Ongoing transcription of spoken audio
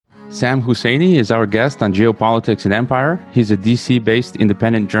Sam Husseini is our guest on Geopolitics and Empire. He's a DC-based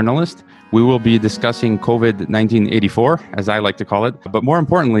independent journalist. We will be discussing COVID-1984, as I like to call it. But more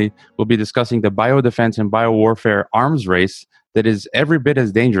importantly, we'll be discussing the biodefense and biowarfare arms race that is every bit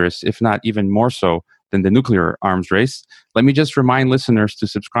as dangerous, if not even more so, than the nuclear arms race. Let me just remind listeners to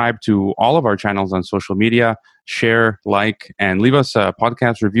subscribe to all of our channels on social media, share, like, and leave us a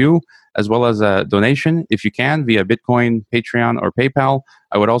podcast review, as well as a donation, if you can, via Bitcoin, Patreon, or PayPal.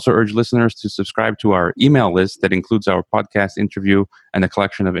 I would also urge listeners to subscribe to our email list that includes our podcast interview and a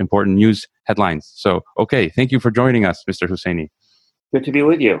collection of important news headlines. So, okay, thank you for joining us, Mr. Husseini. Good to be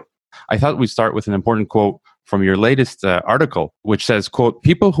with you. I thought we'd start with an important quote from your latest article, which says, quote,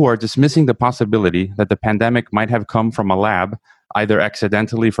 "People who are dismissing the possibility that the pandemic might have come from a lab, either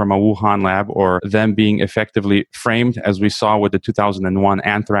accidentally from a Wuhan lab or them being effectively framed, as we saw with the 2001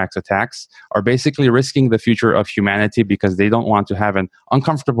 anthrax attacks, are basically risking the future of humanity because they don't want to have an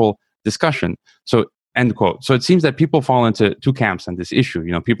uncomfortable discussion." So, end quote. So it seems that people fall into two camps on this issue.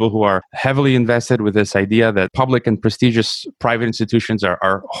 You know, people who are heavily invested with this idea that public and prestigious private institutions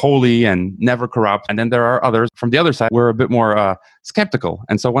are holy and never corrupt. And then there are others from the other side, we're a bit more skeptical.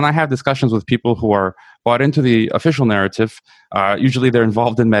 And so when I have discussions with people who are bought into the official narrative, usually they're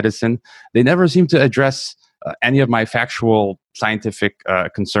involved in medicine, they never seem to address any of my factual scientific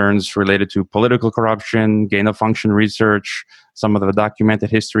concerns related to political corruption, gain-of-function research, some of the documented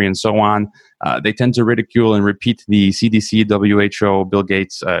history, and so on. They tend to ridicule and repeat the CDC, WHO, Bill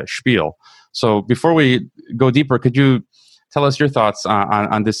Gates spiel. So before we go deeper, could you tell us your thoughts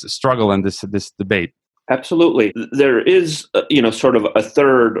on this struggle and this debate? Absolutely. There is, sort of a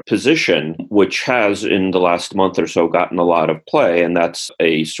third position, which has in the last month or so gotten a lot of play, and that's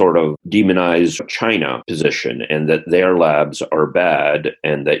a sort of demonized China position, and that their labs are bad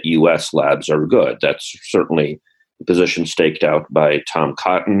and that U.S. labs are good. That's certainly the position staked out by Tom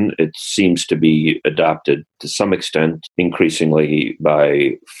Cotton. It seems to be adopted to some extent, increasingly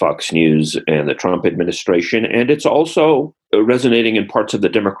by Fox News and the Trump administration, and it's also resonating in parts of the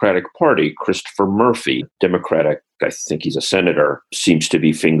Democratic Party. Christopher Murphy, Democratic, I think he's a senator, seems to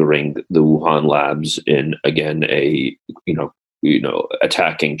be fingering the Wuhan labs in, again, a,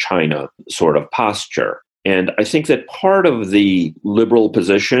 attacking China sort of posture. And I think that part of the liberal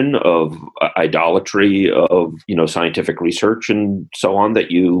position of idolatry of, scientific research and so on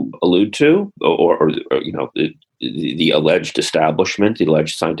that you allude to, or the alleged establishment, the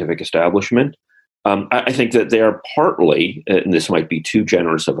alleged scientific establishment, I think that they're partly, and this might be too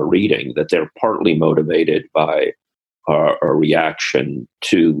generous of a reading, that they're partly motivated by a reaction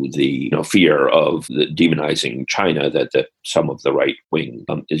to the fear of the demonizing China that some of the right wing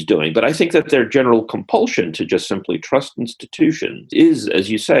is doing. But I think that their general compulsion to just simply trust institutions is,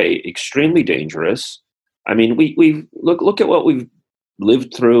 as you say, extremely dangerous. I mean, we look at what we've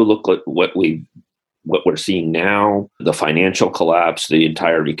lived through. Look at what we're seeing now, the financial collapse, the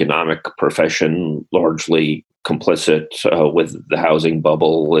entire economic profession largely complicit with the housing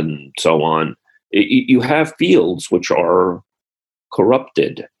bubble and so on. You have fields which are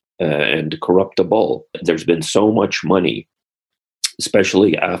corrupted and corruptible. There's been so much money,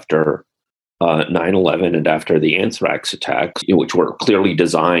 especially after 9/11 and after the anthrax attacks, which were clearly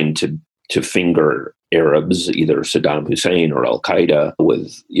designed to finger Arabs, either Saddam Hussein or Al Qaeda,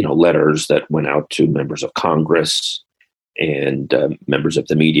 with letters that went out to members of Congress and members of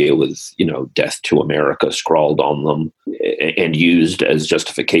the media with "Death to America" scrawled on them, and used as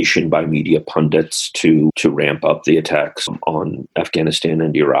justification by media pundits to ramp up the attacks on Afghanistan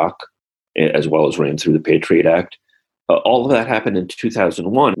and Iraq, as well as ran through the Patriot Act. All of that happened in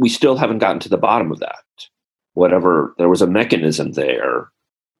 2001. We still haven't gotten to the bottom of that. There was a mechanism there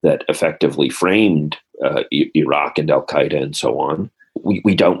that effectively framed Iraq and Al Qaeda and so on.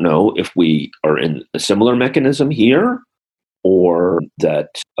 We don't know if we are in a similar mechanism here, or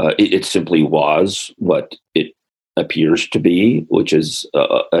that it simply was what it appears to be, which is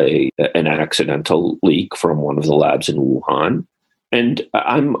an accidental leak from one of the labs in Wuhan. And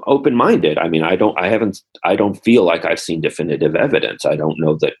I'm open-minded. I mean, I don't feel like I've seen definitive evidence. I don't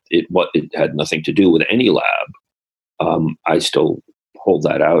know that it had nothing to do with any lab. I still hold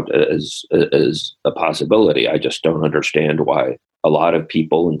that out as a possibility. I just don't understand why a lot of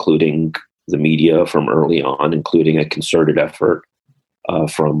people, including the media from early on, including a concerted effort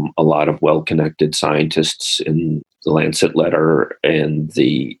from a lot of well-connected scientists in the Lancet letter and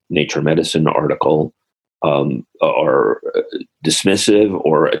the Nature Medicine article, are dismissive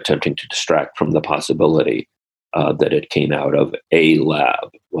or attempting to distract from the possibility that it came out of a lab,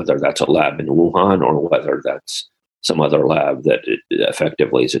 whether that's a lab in Wuhan or whether that's some other lab that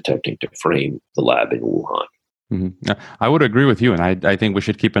effectively is attempting to frame the lab in Wuhan. Mhm. Yeah, I would agree with you, and I think we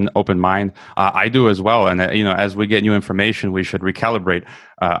should keep an open mind. I do as well, and as we get new information, we should recalibrate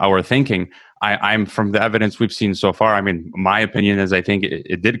our thinking. I'm from the evidence we've seen so far. I mean, my opinion is I think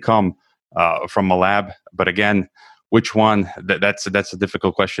it did come from a lab, but again, which one? That's a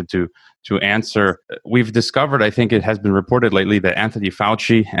difficult question to answer. We've discovered, I think it has been reported lately, that Anthony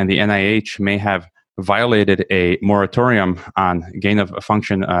Fauci and the NIH may have violated a moratorium on gain of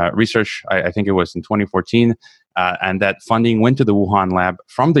function research. I think it was in 2014. And that funding went to the Wuhan lab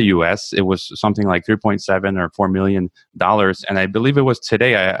from the U.S. It was something like $3.7 or $4 million. And I believe it was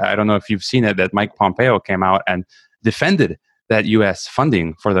today, I don't know if you've seen it, that Mike Pompeo came out and defended that U.S.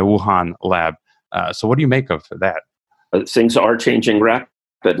 funding for the Wuhan lab. So what do you make of that? Things are changing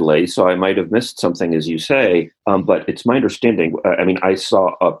rapidly, so I might have missed something, as you say, but it's my understanding. I mean, I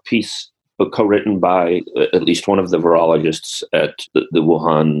saw a piece co-written by at least one of the virologists at the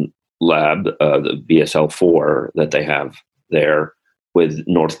Wuhan lab, the BSL-4 that they have there, with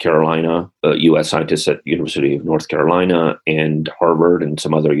North Carolina, U.S. scientists at University of North Carolina and Harvard and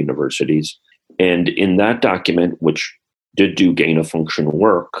some other universities. And in that document, which did do gain-of-function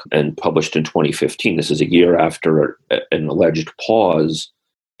work and published in 2015, this is a year after an alleged pause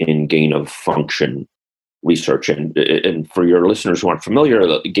in gain-of-function research. And for your listeners who aren't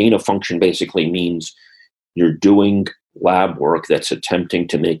familiar, gain-of-function basically means you're doing lab work that's attempting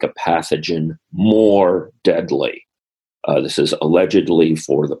to make a pathogen more deadly. This is allegedly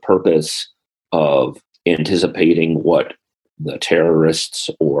for the purpose of anticipating what the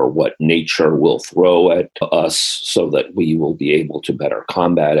terrorists or what nature will throw at us so that we will be able to better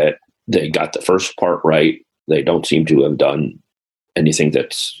combat it. They got the first part right. They don't seem to have done anything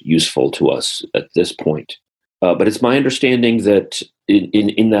that's useful to us at this point. But it's my understanding that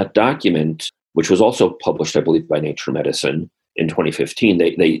in that document, which was also published, I believe, by Nature Medicine in 2015,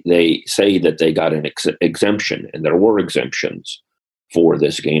 they say that they got an exemption, and there were exemptions for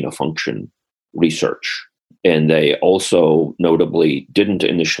this gain-of-function research. And they also notably didn't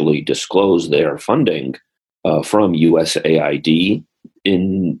initially disclose their funding from USAID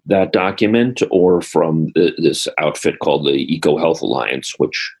in that document or from this outfit called the EcoHealth Alliance,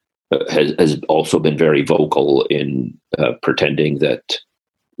 which has also been very vocal in pretending that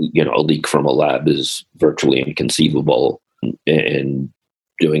a leak from a lab is virtually inconceivable and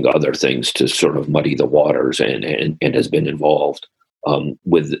doing other things to sort of muddy the waters and has been involved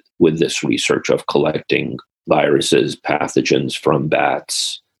with this research of collecting viruses, pathogens from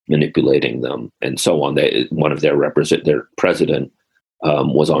bats, manipulating them, and so on. One of their president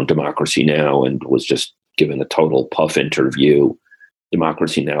was on Democracy Now! And was just given a total puff interview.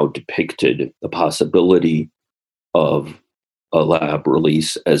 Democracy Now! Depicted the possibility of a lab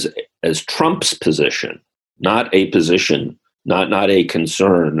release as Trump's position, not a position, not a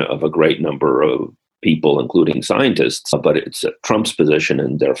concern of a great number of people, including scientists, but it's Trump's position,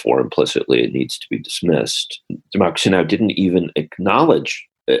 and therefore implicitly it needs to be dismissed. Democracy Now! Didn't even acknowledge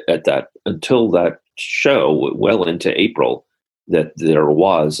at that until that show, well into April, that there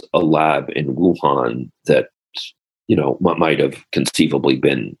was a lab in Wuhan that might have conceivably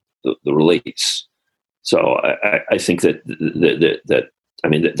been the release. So I think that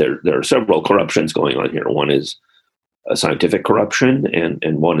there are several corruptions going on here. One is a scientific corruption,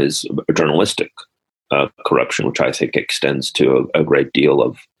 and one is a journalistic corruption, which I think extends to a great deal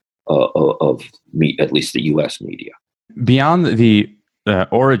of at least the U.S. media. Beyond the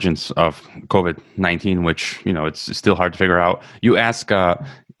origins of COVID-19, which it's still hard to figure out, you ask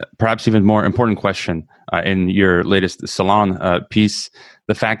perhaps even more important question in your latest Salon piece: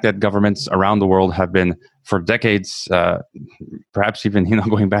 the fact that governments around the world have been for decades, perhaps even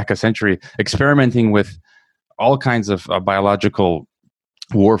going back a century, experimenting with all kinds of biological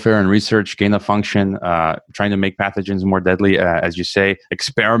warfare and research, gain of function, trying to make pathogens more deadly, as you say,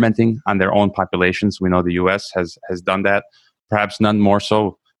 experimenting on their own populations. We know the U.S. has done that, perhaps none more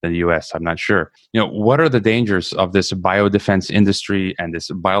so than the U.S. I'm not sure. What are the dangers of this biodefense industry and this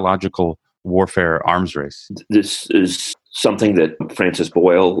biological warfare arms race? This is something that Francis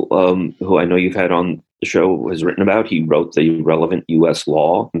Boyle, who I know you've had on the show, has written about. He wrote the relevant U.S.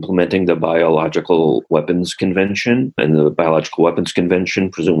 law implementing the Biological Weapons Convention, and the Biological Weapons Convention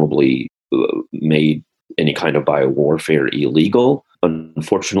presumably made any kind of biowarfare illegal.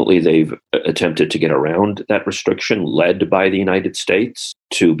 Unfortunately, they've attempted to get around that restriction, led by the United States,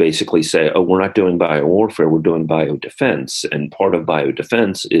 to basically say, oh, we're not doing biowarfare, we're doing biodefense. And part of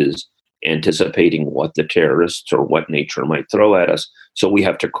biodefense is anticipating what the terrorists or what nature might throw at us. So we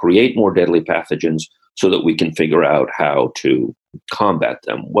have to create more deadly pathogens so that we can figure out how to combat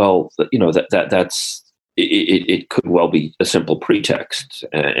them. Well, that's it could well be a simple pretext.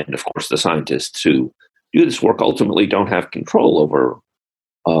 And of course, the scientists who do this work ultimately don't have control over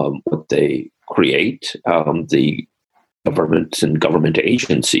what they create. The governments and government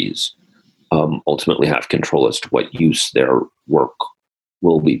agencies ultimately have control as to what use their work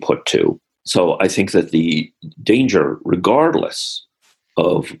will be put to. So I think that the danger, regardless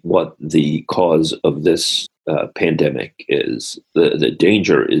of what the cause of this pandemic is, the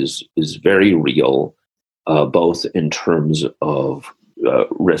danger is very real, both in terms of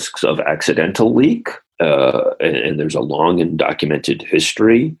risks of accidental leak, and there's a long and documented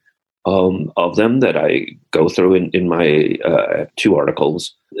history of them that I go through in my 2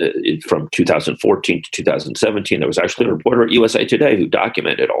 articles. From 2014 to 2017, there was actually a reporter at USA Today who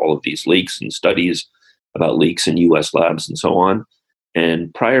documented all of these leaks and studies about leaks in U.S. labs and so on.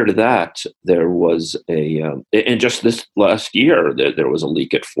 And prior to that, there was and just this last year, there was a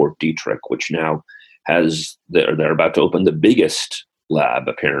leak at Fort Detrick, which now they're about to open the biggest lab,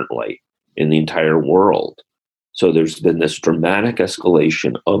 apparently, in the entire world. So there's been this dramatic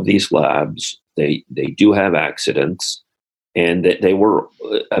escalation of these labs. They do have accidents, and they were,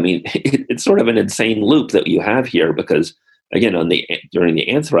 I mean, it's sort of an insane loop that you have here because, again, during the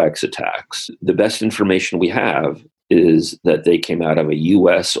anthrax attacks, the best information we have is that they came out of a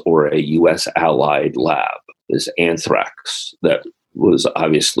U.S. or a U.S. allied lab. This anthrax that was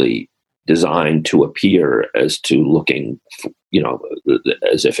obviously designed to appear as to looking,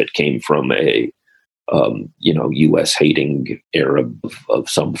 as if it came from a U.S. hating Arab of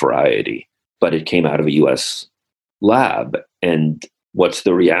some variety, but it came out of a U.S. lab. And what's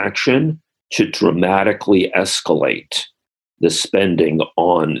the reaction? To dramatically escalate the spending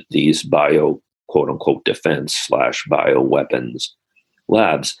on these quote unquote defense / bioweapons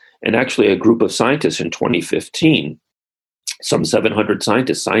labs. And actually a group of scientists in 2015, some 700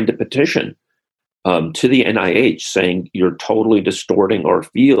 scientists signed a petition to the NIH saying, you're totally distorting our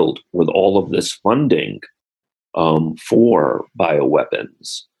field with all of this funding for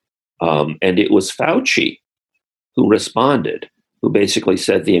bioweapons. And it was Fauci who responded, who basically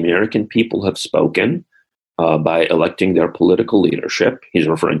said the American people have spoken by electing their political leadership. He's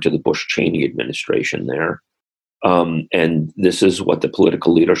referring to the Bush-Cheney administration there. And this is what the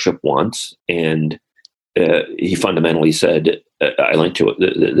political leadership wants. And he fundamentally said, I linked to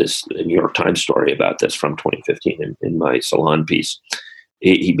this New York Times story about this from 2015 in my Salon piece.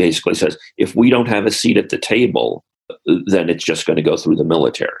 He basically says, if we don't have a seat at the table, then it's just going to go through the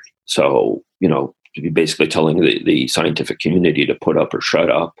military. So, basically telling the scientific community to put up or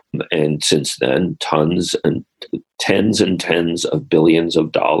shut up. And since then, tens and tens of billions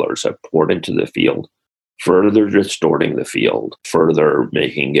of dollars have poured into the field, further distorting the field, further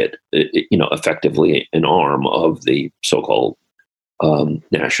making it, effectively an arm of the so-called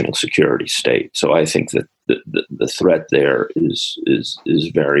national security state. So I think that the threat there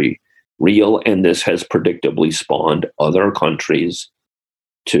is very real, and this has predictably spawned other countries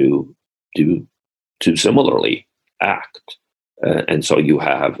to similarly act. And so you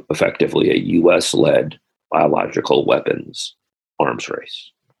have effectively a U.S.-led biological weapons arms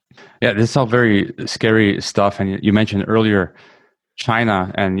race. Yeah, this is all very scary stuff. And you mentioned earlier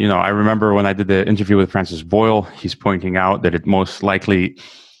China. And, I remember when I did the interview with Francis Boyle, he's pointing out that it most likely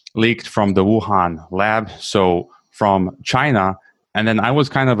leaked from the Wuhan lab, so from China. And then I was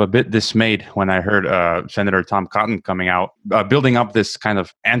kind of a bit dismayed when I heard Senator Tom Cotton coming out, building up this kind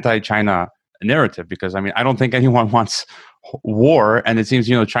of anti-China narrative, because, I don't think anyone wants war. And it seems,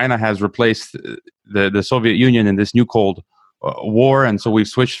 China has replaced the Soviet Union in this new Cold War. And so we've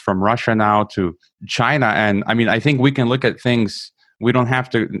switched from Russia now to China. And I think we can look at things. We don't have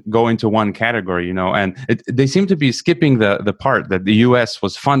to go into one category, and they seem to be skipping the part that the U.S.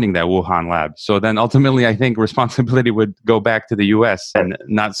 was funding that Wuhan lab. So then ultimately, I think responsibility would go back to the U.S. and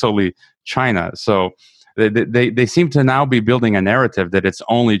not solely China. So they seem to now be building a narrative that it's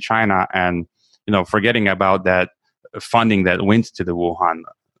only China and, forgetting about that funding that went to the Wuhan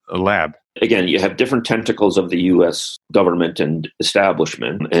lab. Again, you have different tentacles of the U.S. government and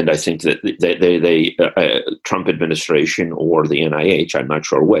establishment, and I think that they Trump administration or the NIH, I'm not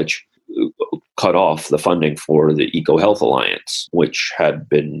sure which, cut off the funding for the EcoHealth Alliance, which had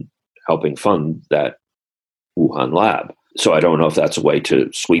been helping fund that Wuhan lab. So I don't know if that's a way to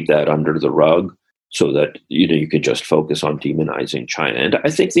sweep that under the rug so that you could just focus on demonizing China. And I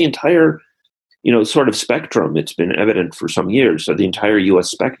think the entire sort of spectrum, it's been evident for some years, so the entire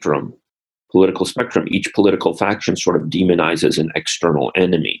U.S. political spectrum, each political faction sort of demonizes an external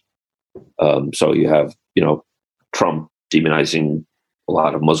enemy. So you have, Trump demonizing a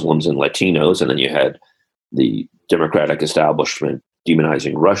lot of Muslims and Latinos, and then you had the Democratic establishment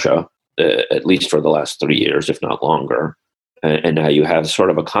demonizing Russia, at least for the last 3 years, if not longer. And now you have sort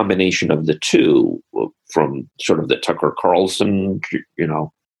of a combination of the two from sort of the Tucker Carlson,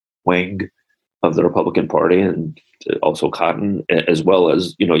 wing of the Republican Party, and also Cotton, as well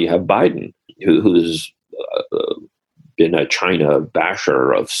as, you have Biden, who's been a China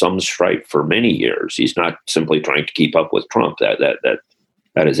basher of some stripe for many years. He's not simply trying to keep up with Trump.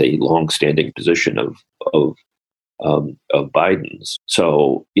 That is a long-standing position of Biden's.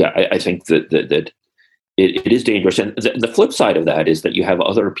 So yeah, I think that it is dangerous. And the flip side of that is that you have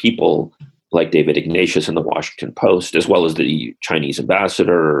other people like David Ignatius in the Washington Post, as well as the Chinese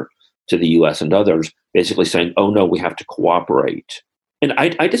ambassador to the U.S. and others, basically saying, "Oh no, we have to cooperate." And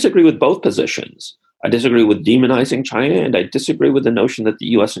I disagree with both positions. I disagree with demonizing China, and I disagree with the notion that the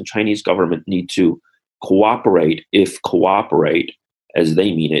U.S. and Chinese government need to cooperate if cooperate, as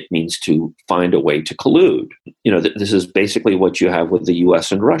they mean it, means to find a way to collude. This is basically what you have with the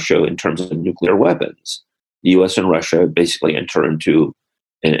U.S. and Russia in terms of nuclear weapons. The U.S. and Russia basically enter into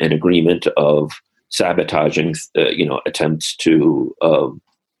an agreement of sabotaging, attempts to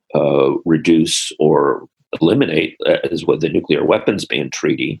reduce or eliminate, as with the nuclear weapons ban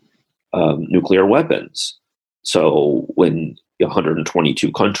treaty, nuclear weapons. So when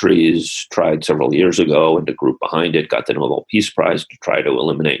 122 countries tried several years ago, and the group behind it got the Nobel Peace Prize to try to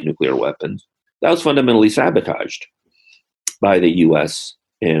eliminate nuclear weapons, that was fundamentally sabotaged by the US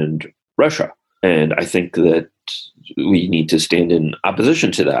and Russia. And I think that we need to stand in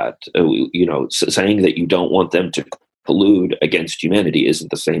opposition to that. Saying that you don't want them to collude against humanity isn't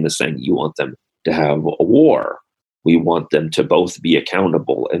the same as saying you want them to have a war. We want them to both be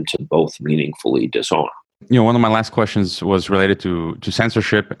accountable and to both meaningfully disarm. One of my last questions was related to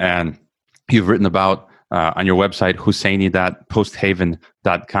censorship, and you've written about on your website,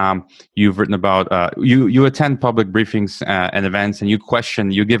 husseini.posthaven.com. You've written about, you attend public briefings and events, and you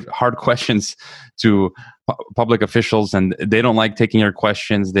give hard questions to public officials, and they don't like taking your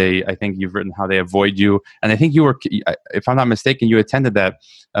questions. I think you've written how they avoid you. And I think you were, if I'm not mistaken, you attended that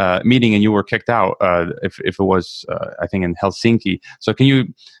meeting and you were kicked out, if it was, I think, in Helsinki. So can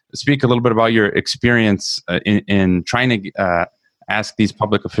you speak a little bit about your experience in trying to ask these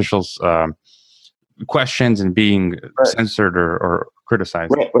public officials questions and being censored or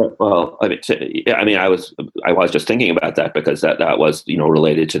criticized? Right. Well, I was just thinking about that because that was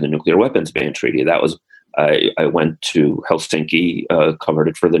related to the nuclear weapons ban treaty. That was I went to Helsinki, covered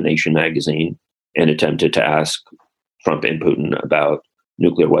it for The Nation magazine, and attempted to ask Trump and Putin about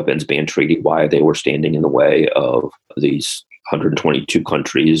nuclear weapons ban treaty, why they were standing in the way of these 122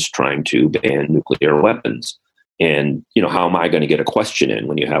 countries trying to ban nuclear weapons. And, how am I going to get a question in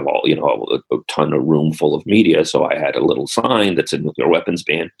when you have a ton of room full of media? So I had a little sign that said nuclear weapons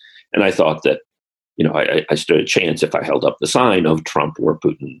ban. And I thought that, I stood a chance if I held up the sign of Trump or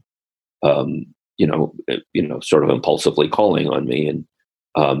Putin, sort of impulsively calling on me. And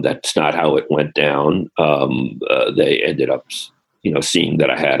that's not how it went down. They ended up, seeing that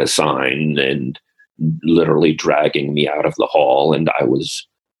I had a sign and literally dragging me out of the hall. And I was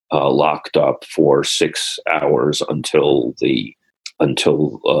locked up for 6 hours until the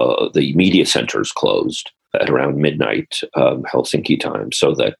media centers closed at around midnight Helsinki time,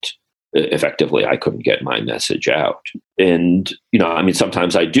 so that effectively I couldn't get my message out. And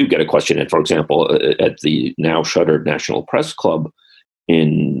sometimes I do get a question. And for example, at the now shuttered National Press Club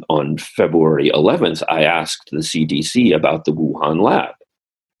on February 11th, I asked the CDC about the Wuhan lab,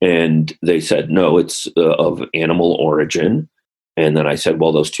 and they said no, it's of animal origin. And then I said,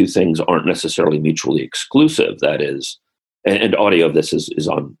 well, those two things aren't necessarily mutually exclusive. That is, and audio of this is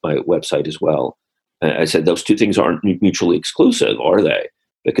on my website as well. I said, those two things aren't mutually exclusive, are they?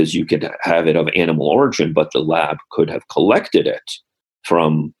 Because you could have it of animal origin, but the lab could have collected it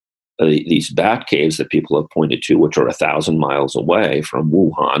from these bat caves that people have pointed to, which are 1,000 miles away from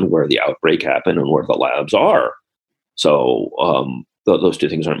Wuhan, where the outbreak happened and where the labs are. So those two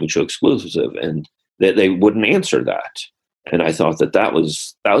things aren't mutually exclusive, and they wouldn't answer that. And I thought that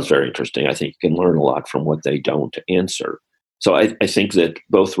was very interesting. I think you can learn a lot from what they don't answer. So I think that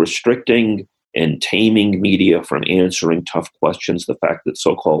both restricting and taming media from answering tough questions, the fact that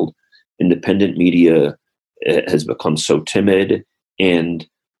so-called independent media has become so timid. And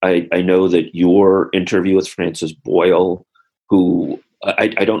I know that your interview with Francis Boyle, who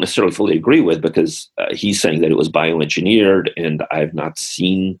I don't necessarily fully agree with, because he's saying that it was bioengineered, and I've not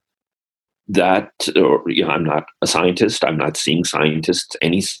seen that, or I'm not a scientist. I'm not seeing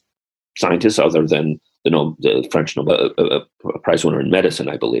any scientists other than the French Nobel Prize winner in medicine,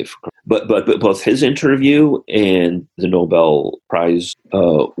 I believe. But both his interview and the Nobel Prize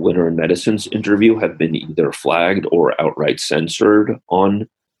winner in medicine's interview have been either flagged or outright censored on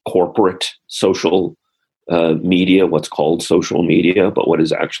corporate social media, what's called social media, but what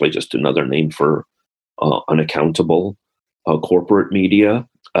is actually just another name for unaccountable corporate media.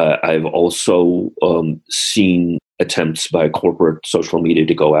 I've also seen attempts by corporate social media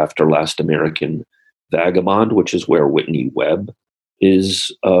to go after Last American Vagabond, which is where Whitney Webb is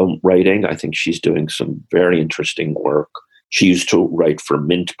writing. I think she's doing some very interesting work. She used to write for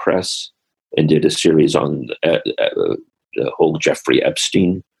Mint Press and did a series on the whole Jeffrey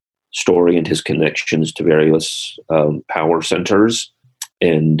Epstein story and his connections to various power centers.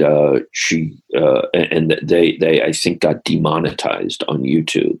 And they I think got demonetized on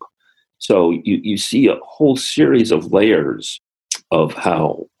YouTube. So you see a whole series of layers of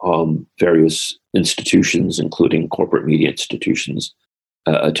how various institutions, including corporate media institutions,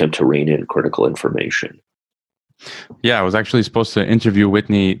 attempt to rein in critical information. Yeah, I was actually supposed to interview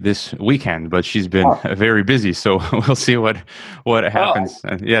Whitney this weekend, but she's been very busy. So we'll see what happens.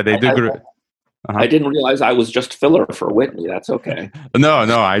 Yeah, they do. I didn't realize I was just filler for Whitney. That's okay.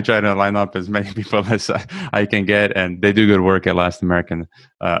 No, I try to line up as many people as I can get, and they do good work at Last American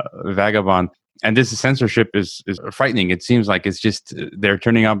Vagabond. And this censorship is frightening. It seems like it's just they're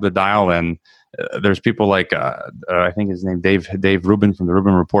turning up the dial, and there's people like I think his name Dave Rubin from the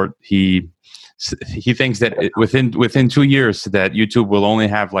Rubin Report. He thinks that within 2 years that YouTube will only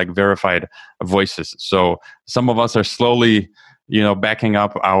have like verified voices. So some of us are slowly, backing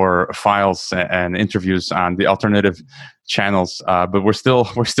up our files and interviews on the alternative channels, but we're still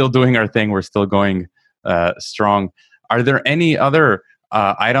doing our thing. We're still going strong. Are there any other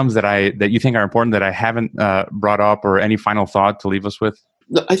items that you think are important that I haven't brought up, or any final thought to leave us with?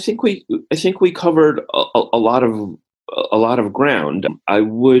 I think we covered a lot of ground. I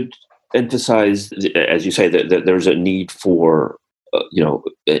would emphasize, as you say, that there's a need for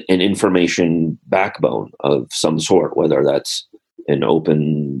an information backbone of some sort, whether that's an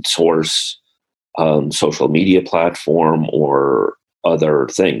open source social media platform or other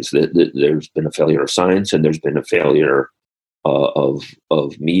things. There's been a failure of science, and there's been a failure of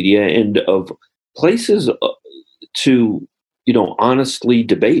media and of places to honestly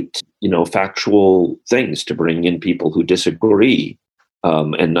debate factual things, to bring in people who disagree,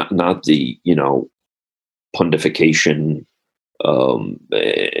 and not the pontification and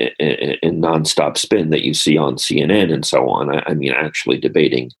nonstop spin that you see on CNN and so on. I mean, actually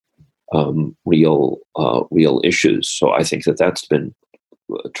debating real issues. So I think that's been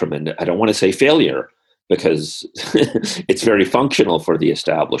tremendous. I don't want to say failure, because it's very functional for the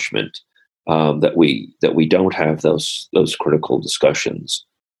establishment that we don't have those critical discussions.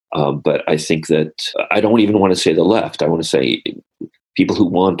 But I think that I don't even want to say the left. I want to say people who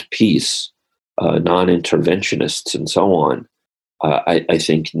want peace, non-interventionists, and so on. I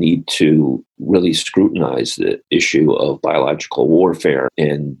think need to really scrutinize the issue of biological warfare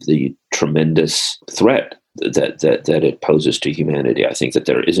and the tremendous threat that it poses to humanity. I think that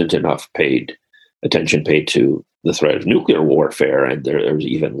there isn't enough attention paid to the threat of nuclear warfare, and there's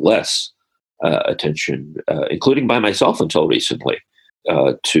even less attention, including by myself until recently,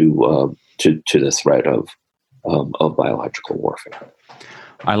 to the threat of biological warfare.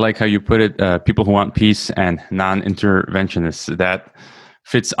 I like how you put it, people who want peace and non-interventionists. That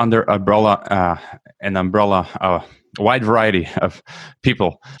fits under a wide variety of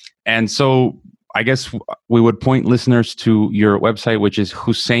people. And so I guess we would point listeners to your website, which is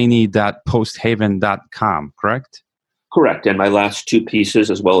husseini.posthaven.com, correct? Correct. And my last two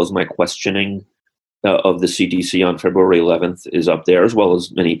pieces, as well as my questioning of the CDC on February 11th, is up there, as well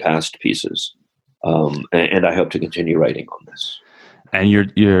as many past pieces. And I hope to continue writing on this. And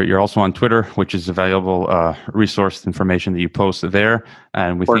you're also on Twitter, which is a valuable resource information that you post there.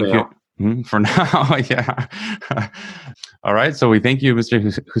 And we thank you for now. Yeah. All right. So we thank you, Mr.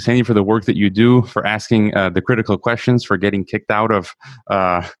 Husseini, for the work that you do, for asking the critical questions, for getting kicked out of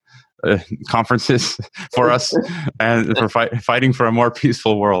conferences for us, and for fighting for a more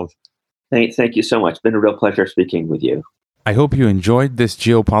peaceful world. Thank you so much. It's been a real pleasure speaking with you. I hope you enjoyed this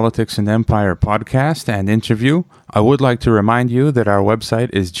Geopolitics and Empire podcast and interview. I would like to remind you that our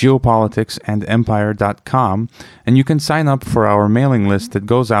website is geopoliticsandempire.com, and you can sign up for our mailing list that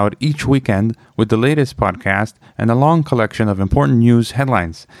goes out each weekend with the latest podcast and a long collection of important news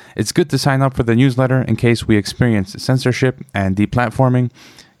headlines. It's good to sign up for the newsletter in case we experience censorship and deplatforming.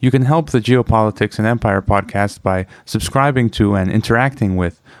 You can help the Geopolitics and Empire podcast by subscribing to and interacting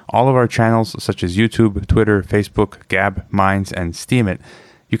with all of our channels such as YouTube, Twitter, Facebook, Gab, Minds, and Steemit.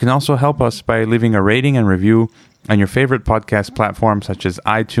 You can also help us by leaving a rating and review on your favorite podcast platforms such as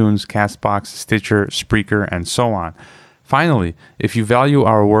iTunes, Castbox, Stitcher, Spreaker, and so on. Finally, if you value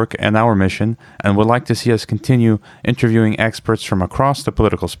our work and our mission and would like to see us continue interviewing experts from across the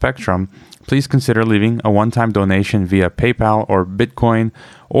political spectrum, please consider leaving a one-time donation via PayPal or Bitcoin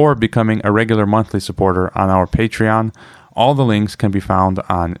or becoming a regular monthly supporter on our Patreon. All the links can be found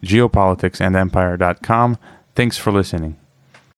on geopoliticsandempire.com. Thanks for listening.